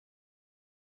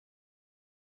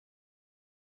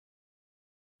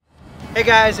Hey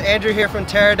guys, Andrew here from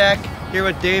Deck, here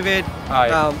with David.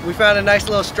 Hi. We found a nice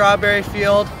little strawberry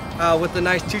field with a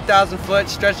nice 2,000 foot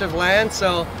stretch of land,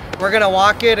 so we're gonna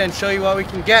walk it and show you what we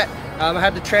can get. I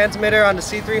have the transmitter on the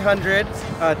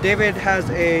C300. David has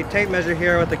a tape measure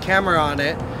here with the camera on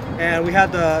it, and we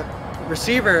have the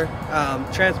receiver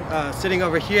sitting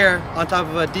over here on top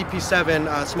of a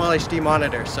DP7 small HD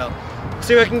monitor. So let's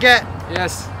see what we can get.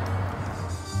 Yes.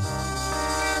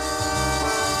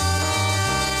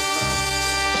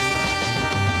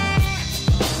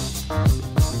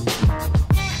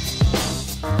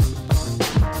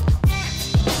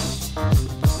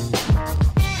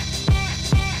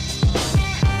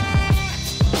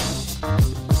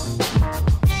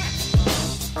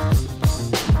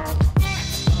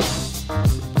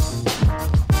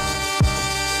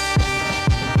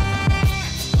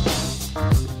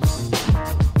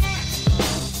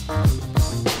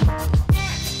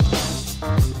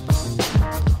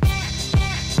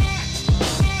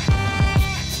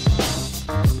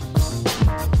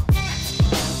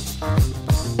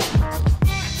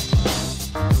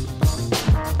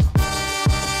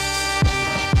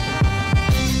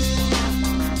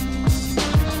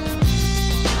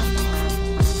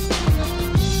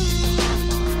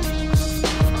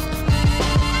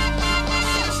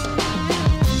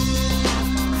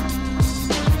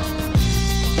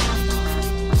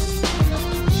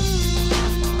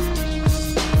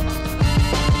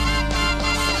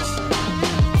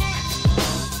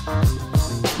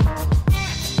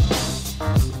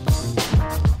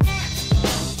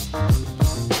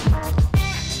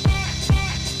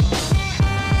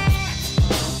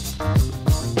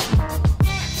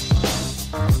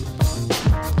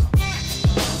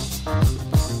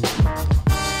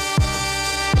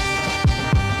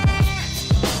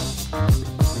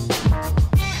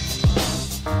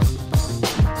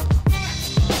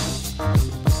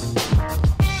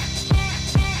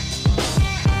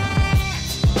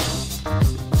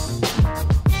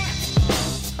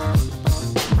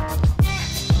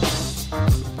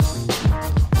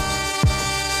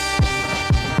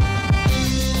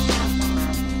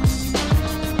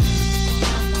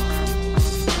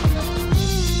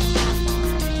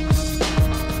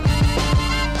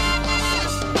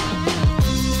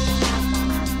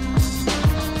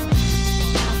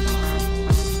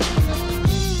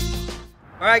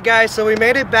 Alright guys, so we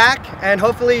made it back, and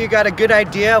hopefully you got a good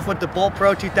idea of what the Bolt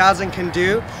Pro 2000 can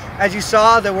do. As you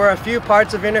saw, there were a few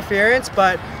parts of interference,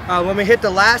 but when we hit the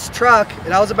last truck,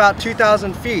 that was about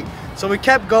 2,000 feet. So we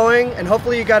kept going, and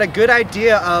hopefully you got a good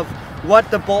idea of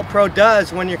what the Bolt Pro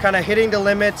does when you're kind of hitting the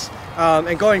limits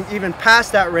and going even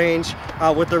past that range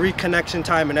with the reconnection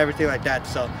time and everything like that.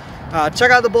 So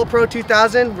check out the Bolt Pro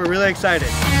 2000, we're really excited.